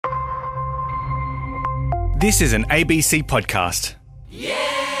This is an ABC podcast.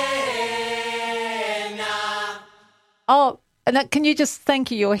 Oh, and can you just,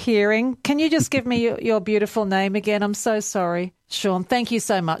 thank you, your hearing. Can you just give me your beautiful name again? I'm so sorry. Sean, thank you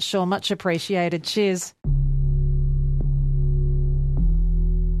so much, Sean. Much appreciated. Cheers.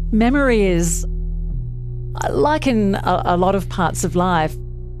 Memory is, like in a lot of parts of life,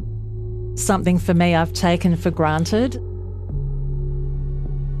 something for me I've taken for granted.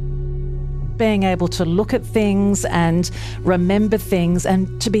 Being able to look at things and remember things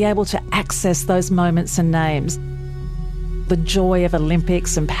and to be able to access those moments and names. The joy of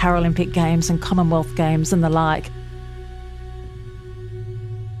Olympics and Paralympic Games and Commonwealth Games and the like.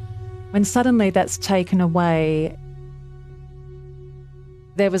 When suddenly that's taken away,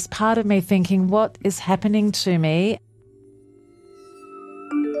 there was part of me thinking, what is happening to me?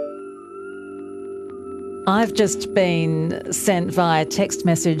 I've just been sent via text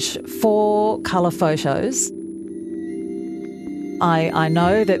message 4 colour photos. I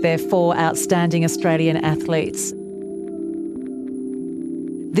know that they're 4 outstanding Australian athletes.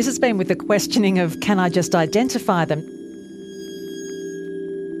 This has been with the questioning of, can I just identify them?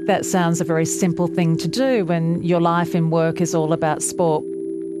 That sounds a very simple thing to do when your life and work is all about sport.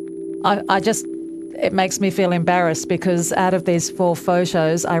 It makes me feel embarrassed because out of these 4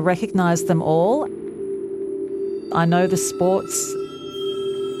 photos, I recognise them all. I know the sports.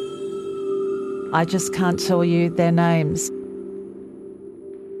 I just can't tell you their names.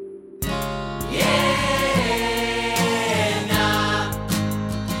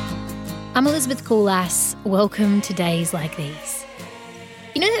 I'm Elizabeth Coolass. Welcome to Days Like These.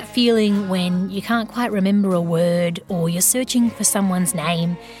 You know that feeling when you can't quite remember a word or you're searching for someone's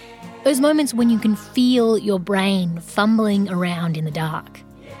name? Those moments when you can feel your brain fumbling around in the dark.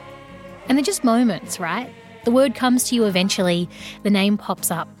 And they're just moments, right? The word comes to you eventually, the name pops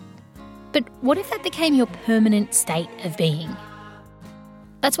up. But what if that became your permanent state of being?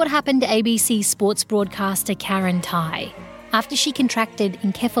 That's what happened to ABC sports broadcaster Karen Tighe after she contracted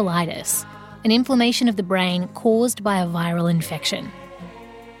encephalitis, an inflammation of the brain caused by a viral infection.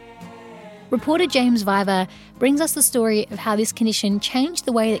 Reporter James Viver brings us the story of how this condition changed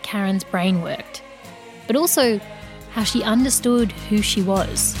the way that Karen's brain worked, but also how she understood who she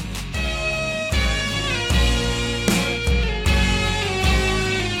was.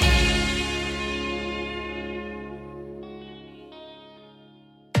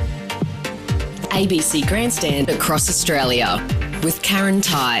 ABC Grandstand across Australia with Karen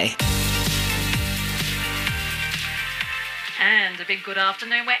Tighe. And a big good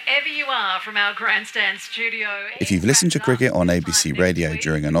afternoon wherever you are from our Grandstand studio. If you've listened to cricket on ABC Radio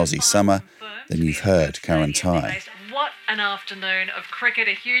during an Aussie summer, then you've heard Karen Tighe. What an afternoon of cricket.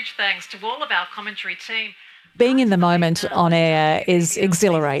 A huge thanks to all of our commentary team. Being in the moment on air is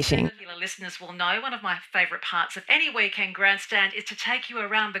exhilarating. Regular listeners will know one of my favourite parts of any weekend grandstand is to take you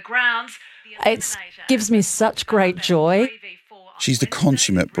around the grounds. It gives me such great joy. She's the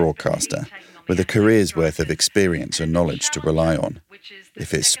consummate broadcaster with a career's worth of experience and knowledge to rely on.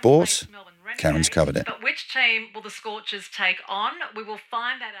 If it's sport, Karen's covered it. But which team will the Scorchers take on? We will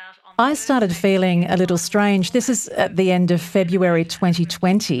find that out on I started feeling a little strange. This is at the end of February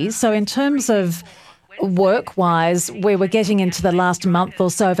 2020. So in terms of work-wise, we were getting into the last month or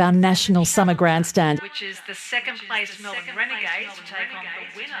so of our national summer grandstand. Which is the second place Melbourne Renegades to take on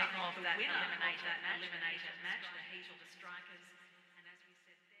the winner of that eliminator match, the Heat or the Strikers.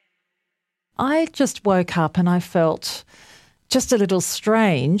 I just woke up and I felt just a little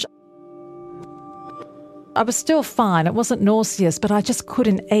strange. I was still fine. It wasn't nauseous, but I just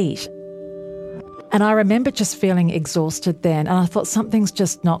couldn't eat. And I remember just feeling exhausted then, and I thought something's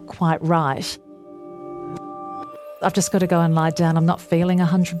just not quite right. I've just got to go and lie down. I'm not feeling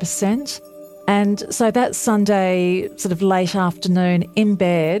 100%. And so that Sunday, sort of late afternoon, in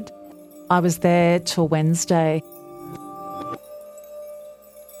bed, I was there till Wednesday.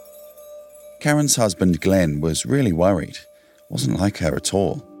 Karen's husband, Glenn, was really worried. Wasn't like her at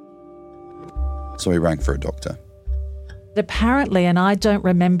all. So he rang for a doctor. Apparently, and I don't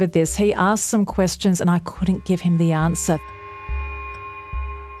remember this, he asked some questions and I couldn't give him the answer.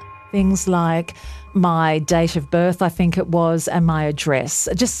 Things like my date of birth, I think it was, and my address.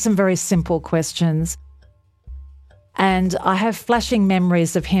 Just some very simple questions. And I have flashing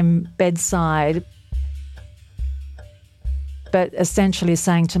memories of him bedside, but essentially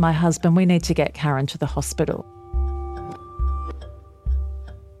saying to my husband, we need to get Karen to the hospital.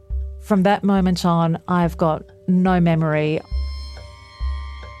 From that moment on, I've got no memory.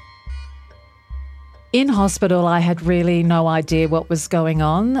 In hospital, I had really no idea what was going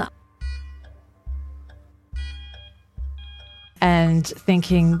on. And and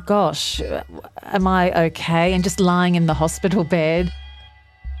thinking, gosh, am I okay? And just lying in the hospital bed.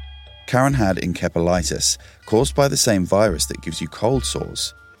 Karen had encephalitis, caused by the same virus that gives you cold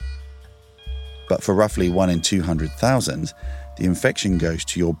sores. But for roughly 1 in 200,000, the infection goes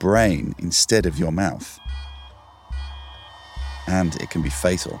to your brain instead of your mouth. And it can be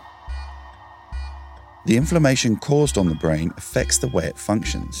fatal. The inflammation caused on the brain affects the way it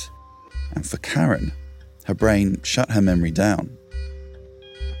functions. And for Karen, her brain shut her memory down,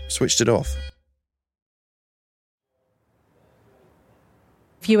 switched it off.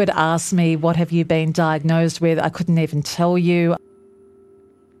 If you had asked me, what have you been diagnosed with, I couldn't even tell you.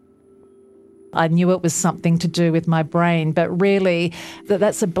 I knew it was something to do with my brain, but really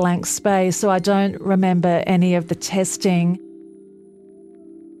that's a blank space, so I don't remember any of the testing.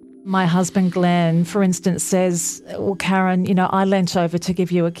 My husband, Glenn, for instance, says, well, Karen, I leant over to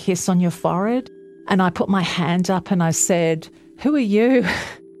give you a kiss on your forehead and I put my hand up and I said, who are you?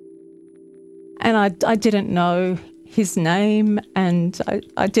 And I didn't know his name and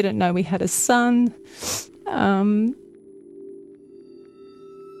I didn't know we had a son.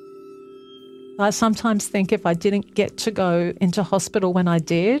 I sometimes think if I didn't get to go into hospital when I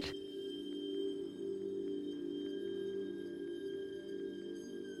did,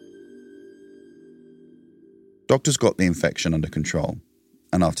 doctors got the infection under control,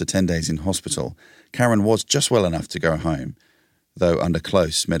 and after 10 days in hospital, Karen was just well enough to go home, though under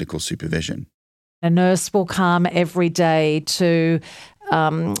close medical supervision. A nurse will come every day to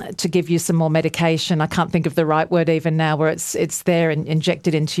give you some more medication. I can't think of the right word even now, where it's there and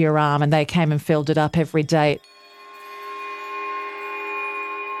injected into your arm, and they came and filled it up every day.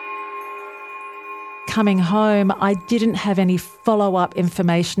 Coming home, I didn't have any follow-up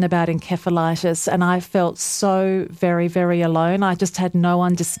information about encephalitis, and I felt so very, very alone. I just had no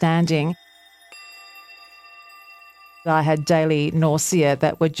understanding. I had daily nausea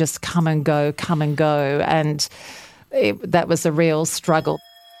that would just come and go, and that was a real struggle.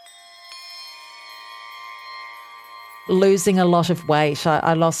 Losing a lot of weight.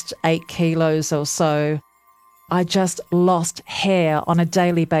 I lost 8 kilos or so. I just lost hair on a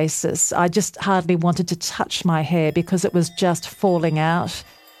daily basis. I just hardly wanted to touch my hair because it was just falling out.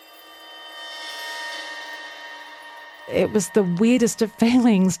 It was the weirdest of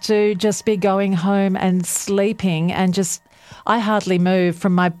feelings to just be going home and sleeping and I hardly moved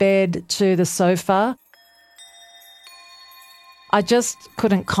from my bed to the sofa. I just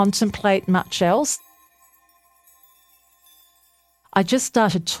couldn't contemplate much else. I just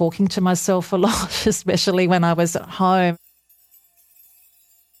started talking to myself a lot, especially when I was at home.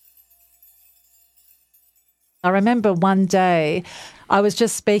 I remember one day I was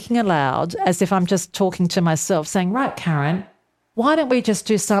just speaking aloud as if I'm just talking to myself, saying, right, Karen, why don't we just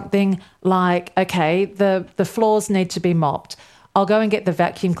do something like, okay, the floors need to be mopped. I'll go and get the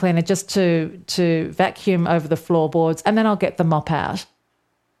vacuum cleaner just to vacuum over the floorboards, and then I'll get the mop out.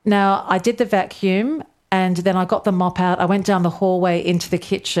 Now, I did the vacuum, and then I got the mop out. I went down the hallway into the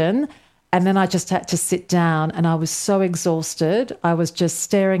kitchen, and then I just had to sit down, and I was so exhausted. I was just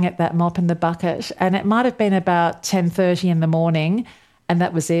staring at that mop in the bucket, and it might have been about 10:30 in the morning, and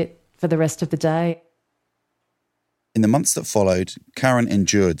that was it for the rest of the day. In the months that followed, Karen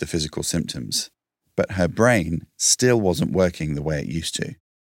endured the physical symptoms, but her brain still wasn't working the way it used to.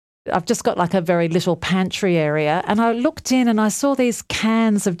 I've just got like a very little pantry area, and I looked in and I saw these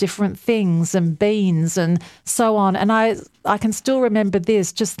cans of different things and beans and so on, and I can still remember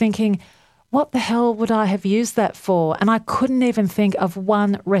this, just thinking, what the hell would I have used that for? And I couldn't even think of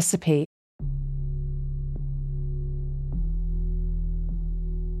one recipe.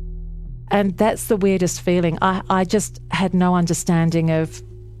 And that's the weirdest feeling. I just had no understanding of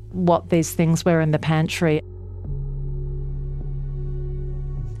what these things were in the pantry.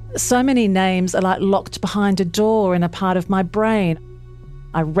 So many names are like locked behind a door in a part of my brain.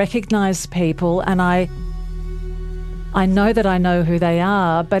 I recognise people and I know that I know who they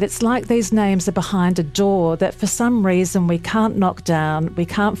are, but it's like these names are behind a door that for some reason we can't knock down, we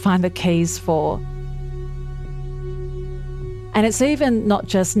can't find the keys for. And it's even not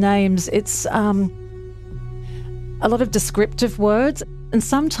just names, it's a lot of descriptive words. And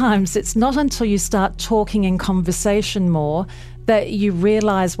sometimes it's not until you start talking in conversation more that you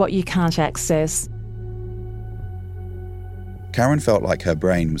realise what you can't access. Karen felt like her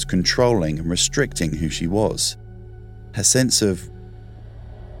brain was controlling and restricting who she was. Her sense of,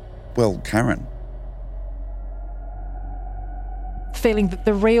 well, Karen. Feeling that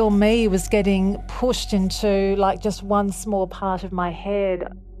the real me was getting pushed into like just one small part of my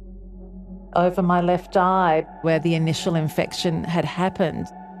head over my left eye where the initial infection had happened.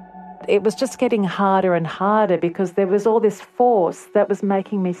 It was just getting harder and harder because there was all this force that was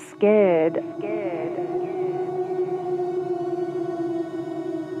making me scared.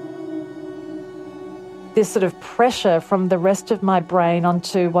 This sort of pressure from the rest of my brain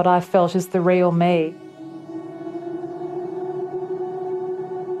onto what I felt is the real me.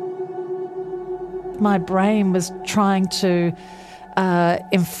 My brain was trying to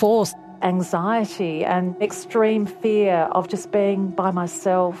enforce anxiety and extreme fear of just being by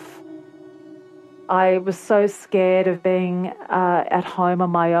myself. I was so scared of being at home on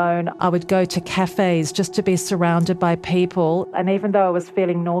my own. I would go to cafes just to be surrounded by people, and even though I was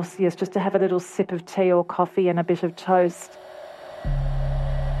feeling nauseous, just to have a little sip of tea or coffee and a bit of toast.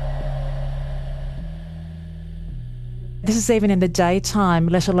 This is even in the daytime,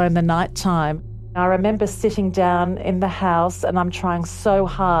 let alone the nighttime. I remember sitting down in the house and I'm trying so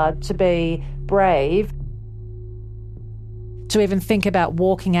hard to be brave, to even think about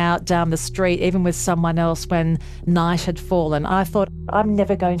walking out down the street, even with someone else when night had fallen. I thought, I'm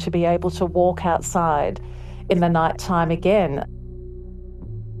never going to be able to walk outside in the nighttime again.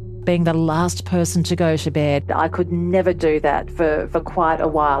 Being the last person to go to bed, I could never do that for quite a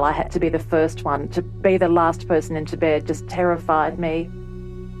while. I had to be the first one. To be the last person into bed just terrified me.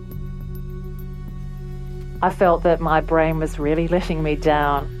 I felt that my brain was really letting me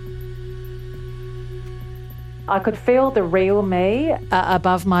down. I could feel the real me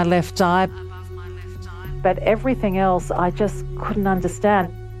above my left eye, but everything else I just couldn't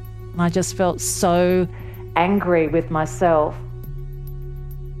understand. I just felt so angry with myself.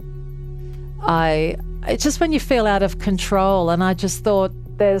 It's just when you feel out of control, and I just thought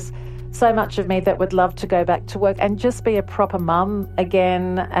there's so much of me that would love to go back to work and just be a proper mum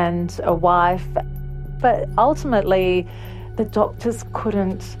again and a wife. But ultimately, the doctors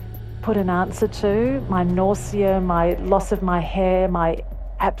couldn't put an answer to my nausea, my loss of my hair, my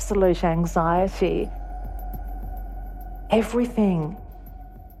absolute anxiety. Everything.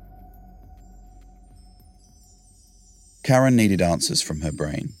 Karen needed answers from her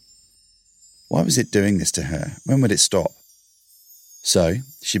brain. Why was it doing this to her? When would it stop? So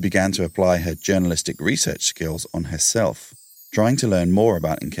she began to apply her journalistic research skills on herself, trying to learn more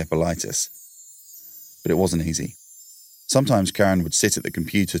about encephalitis. But it wasn't easy. Sometimes Karen would sit at the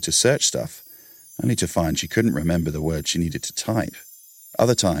computer to search stuff, only to find she couldn't remember the words she needed to type.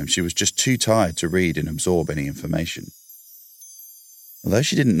 Other times she was just too tired to read and absorb any information. Although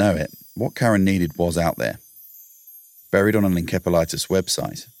she didn't know it, what Karen needed was out there, buried on an encephalitis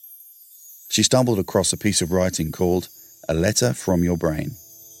website. She stumbled across a piece of writing called A Letter from Your Brain.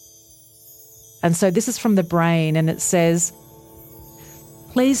 And so this is from the brain, and it says,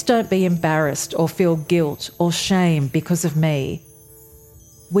 "Please don't be embarrassed or feel guilt or shame because of me.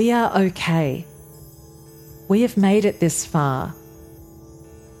 We are okay. We have made it this far.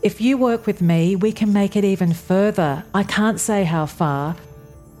 If you work with me, we can make it even further. I can't say how far.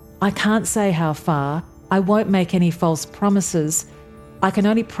 I won't make any false promises. I can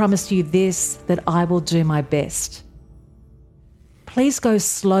only promise you this, that I will do my best. Please go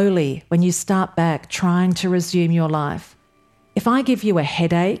slowly when you start back trying to resume your life. If I give you a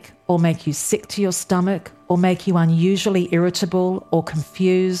headache or make you sick to your stomach or make you unusually irritable or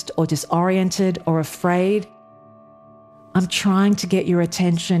confused or disoriented or afraid, I'm trying to get your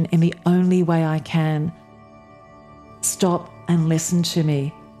attention in the only way I can. Stop and listen to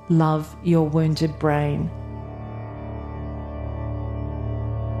me. Love, your wounded brain."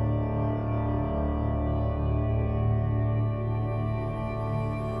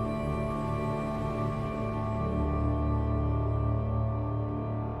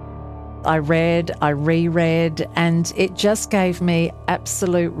 I read, I reread, and it just gave me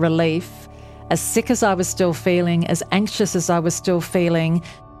absolute relief. As sick as I was still feeling, as anxious as I was still feeling,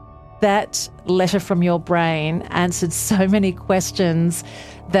 that letter from your brain answered so many questions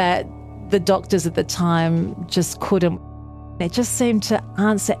that the doctors at the time just couldn't. It just seemed to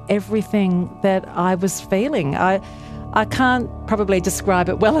answer everything that I was feeling. I can't probably describe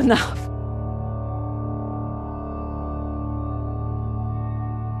it well enough.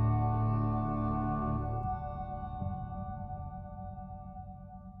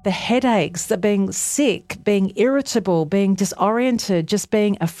 The headaches, the being sick, being irritable, being disoriented, just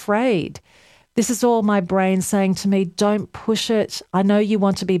being afraid. This is all my brain saying to me, don't push it. I know you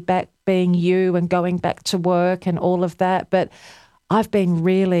want to be back being you and going back to work and all of that, but I've been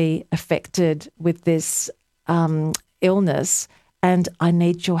really affected with this illness and I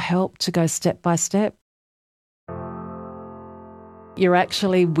need your help to go step by step. You're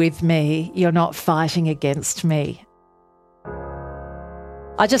actually with me. You're not fighting against me.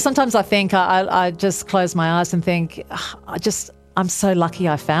 Sometimes I think I just close my eyes and think, I'm I'm so lucky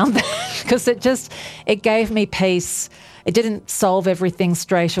I found that because it gave me peace. It didn't solve everything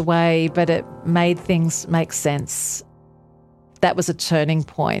straight away, but it made things make sense. That was a turning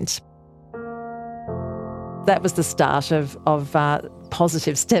point. That was the start of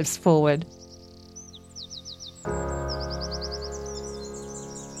positive steps forward.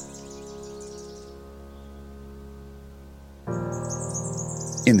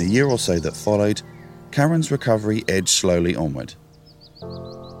 In the year or so that followed, Karen's recovery edged slowly onward,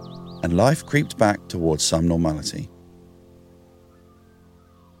 and life creeped back towards some normality.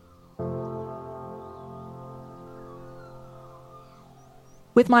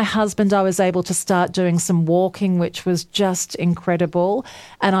 With my husband, I was able to start doing some walking, which was just incredible.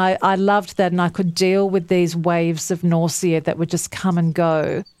 And I loved that, and I could deal with these waves of nausea that would just come and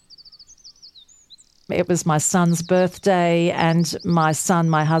go. It was my son's birthday, and my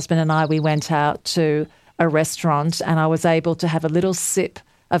husband and I, we went out to a restaurant, and I was able to have a little sip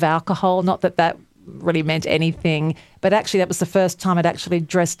of alcohol. Not that that really meant anything, but actually that was the first time I'd actually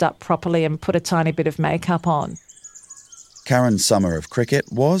dressed up properly and put a tiny bit of makeup on. Karen's summer of cricket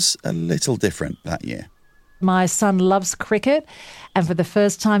was a little different that year. My son loves cricket, and for the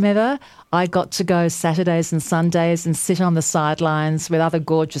first time ever, I got to go Saturdays and Sundays and sit on the sidelines with other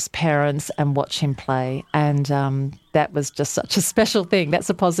gorgeous parents and watch him play. And that was just such a special thing. That's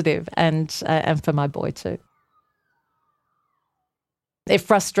a positive, and for my boy too. It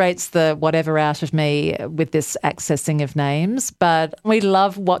frustrates the whatever out of me with this accessing of names, but we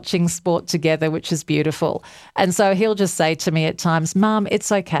love watching sport together, which is beautiful. And so he'll just say to me at times, "Mum,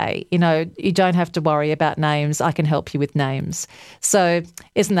 it's okay. You know, you don't have to worry about names. I can help you with names." So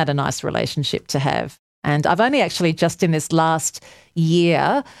isn't that a nice relationship to have? And I've only actually just in this last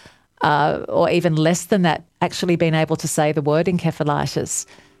year, or even less than that, actually been able to say the word encephalitis.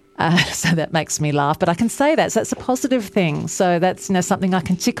 So that makes me laugh, but I can say that. So that's a positive thing. So that's something I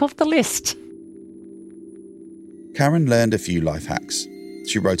can tick off the list. Karen learned a few life hacks.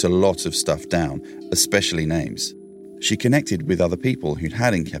 She wrote a lot of stuff down, especially names. She connected with other people who'd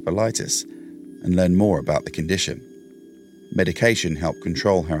had encephalitis and learned more about the condition. Medication helped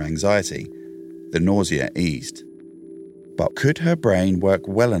control her anxiety. The nausea eased. But could her brain work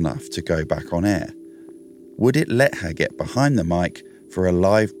well enough to go back on air? Would it let her get behind the mic for a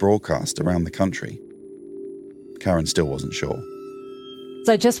live broadcast around the country? Karen still wasn't sure.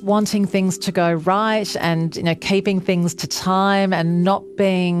 So just wanting things to go right and keeping things to time and not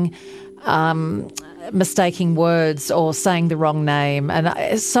being mistaking words or saying the wrong name.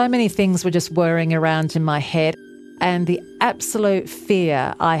 And so many things were just whirring around in my head. And the absolute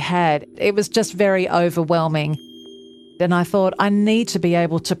fear I had, it was just very overwhelming. And I thought, I need to be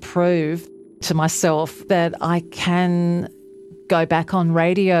able to prove to myself that I can go back on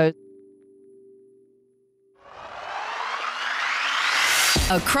radio.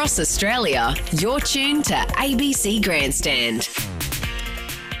 Across Australia, you're tuned to ABC Grandstand.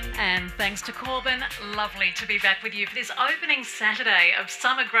 And thanks to Corbin, lovely to be back with you for this opening Saturday of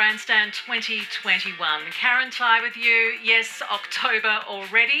Summer Grandstand 2021. Karen Tighe with you. Yes, October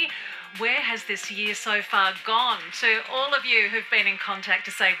already. Where has this year so far gone? To all of you who've been in contact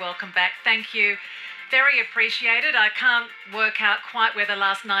to say welcome back, thank you. Very appreciated. I can't work out quite where the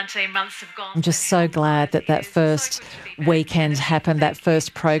last 19 months have gone. I'm just so glad that first weekend happened, that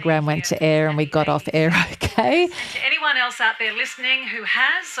first program went to air and we got off air okay. And to anyone else out there listening who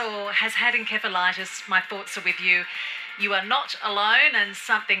has or has had encephalitis, my thoughts are with you. You are not alone, and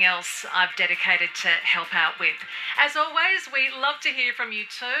something else I've dedicated to help out with. As always, we love to hear from you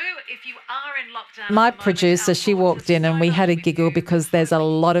too. If you are in lockdown... My producer, she walked in and we had a giggle because there's a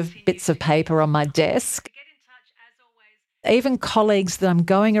lot of bits of paper on my desk. Even colleagues that I'm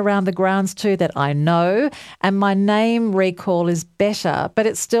going around the grounds to that I know, and my name recall is better, but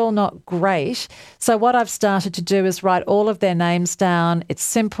it's still not great. So what I've started to do is write all of their names down. It's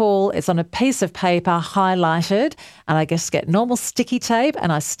simple. It's on a piece of paper, highlighted, and I just get normal sticky tape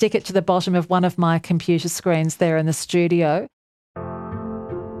and I stick it to the bottom of one of my computer screens there in the studio.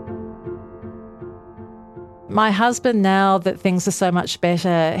 My husband, now that things are so much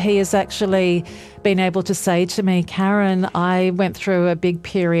better, he has actually been able to say to me, Karen, I went through a big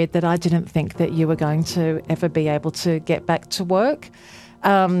period that I didn't think that you were going to ever be able to get back to work.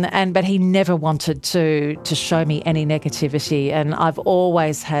 But he never wanted to show me any negativity. And I've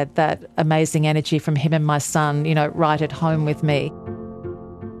always had that amazing energy from him and my son, right at home with me.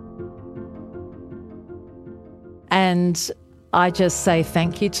 And I just say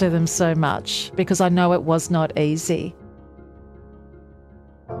thank you to them so much because I know it was not easy.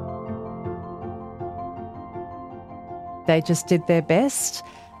 They just did their best,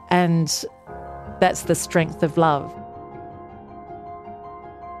 and that's the strength of love.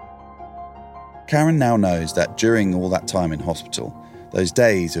 Karen now knows that during all that time in hospital, those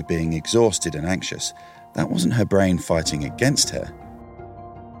days of being exhausted and anxious, that wasn't her brain fighting against her.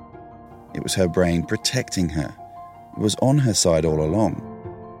 It was her brain protecting her. It was on her side all along.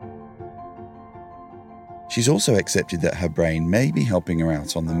 She's also accepted that her brain may be helping her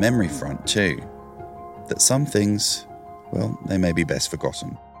out on the memory front too. That some things, well, they may be best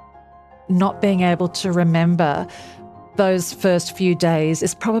forgotten. Not being able to remember those first few days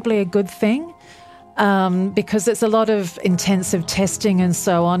is probably a good thing, because it's a lot of intensive testing and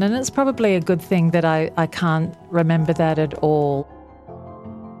so on, and it's probably a good thing that I can't remember that at all.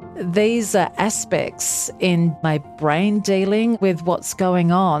 These are aspects in my brain dealing with what's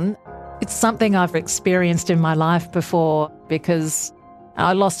going on. It's something I've experienced in my life before, because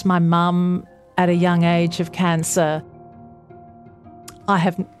I lost my mum at a young age of cancer. I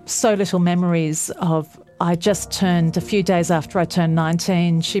have so little memories of, I just turned, a few days after I turned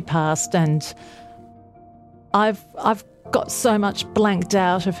 19, she passed, and I've got so much blanked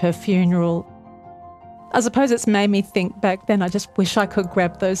out of her funeral. I suppose it's made me think back then, I just wish I could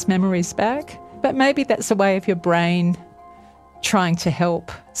grab those memories back. But maybe that's a way of your brain trying to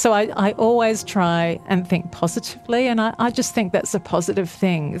help. So I always try and think positively, and I just think that's a positive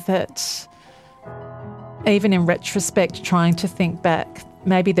thing, that even in retrospect, trying to think back,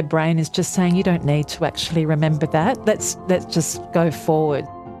 maybe the brain is just saying you don't need to actually remember that. Let's just go forward.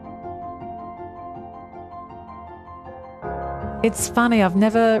 It's funny, I've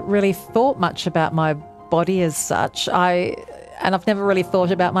never really thought much about my body as such. And I've never really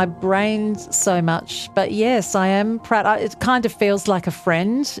thought about my brain so much. But yes, I am proud. It kind of feels like a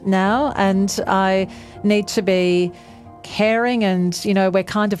friend now, and I need to be caring, and, we're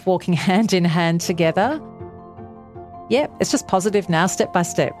kind of walking hand in hand together. Yeah, it's just positive now, step by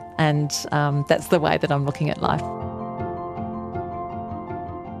step. And that's the way that I'm looking at life.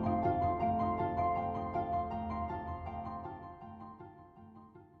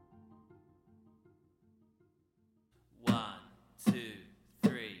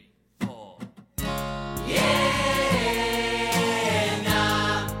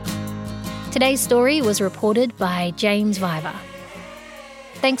 Today's story was reported by James Viver.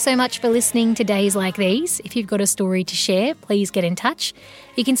 Thanks so much for listening to Days Like These. If you've got a story to share, please get in touch.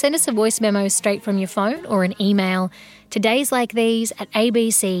 You can send us a voice memo straight from your phone or an email to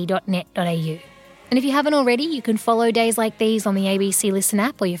dayslikethese@abc.net.au. And if you haven't already, you can follow Days Like These on the ABC Listen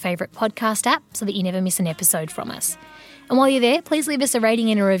app or your favourite podcast app so that you never miss an episode from us. And while you're there, please leave us a rating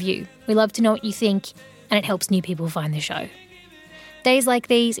and a review. We love to know what you think, and it helps new people find the show. Days Like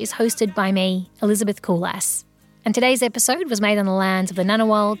These is hosted by me, Elizabeth Koolass, and today's episode was made on the lands of the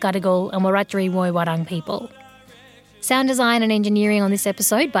Ngunnawal, Gadigal and Wiradjuri Woiwurrung people. Sound design and engineering on this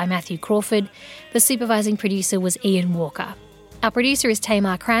episode by Matthew Crawford. The supervising producer was Ian Walker. Our producer is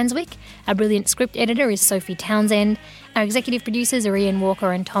Tamar Cranswick. Our brilliant script editor is Sophie Townsend. Our executive producers are Ian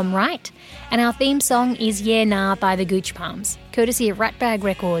Walker and Tom Wright. And our theme song is Yeah Nah by the Gooch Palms, courtesy of Ratbag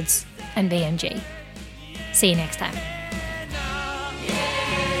Records and BMG. See you next time.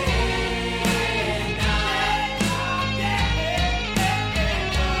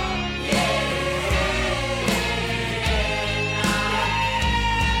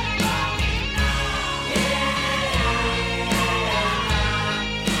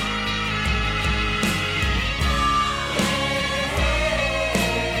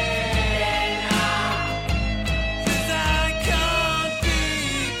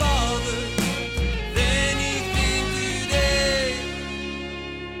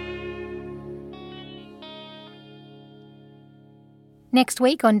 Next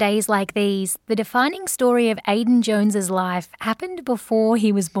week on Days Like These, the defining story of Aidan Jones's life happened before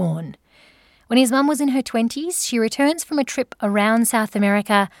he was born. When his mum was in her 20s, she returns from a trip around South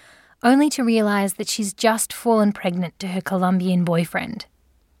America only to realise that she's just fallen pregnant to her Colombian boyfriend.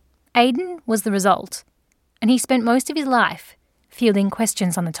 Aidan was the result, and he spent most of his life fielding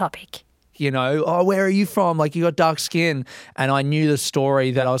questions on the topic. Where are you from? You got dark skin. And I knew the story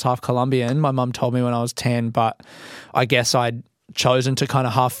that I was half Colombian. My mum told me when I was 10, but I guess I'd chosen to kind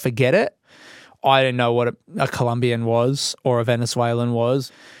of half forget it. I didn't know what a Colombian was or a Venezuelan was.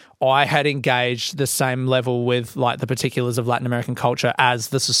 I had engaged the same level with the particulars of Latin American culture as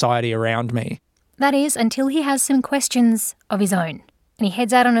the society around me. That is, until he has some questions of his own, and he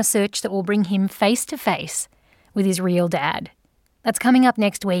heads out on a search that will bring him face to face with his real dad. That's coming up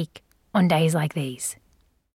next week on Days Like These.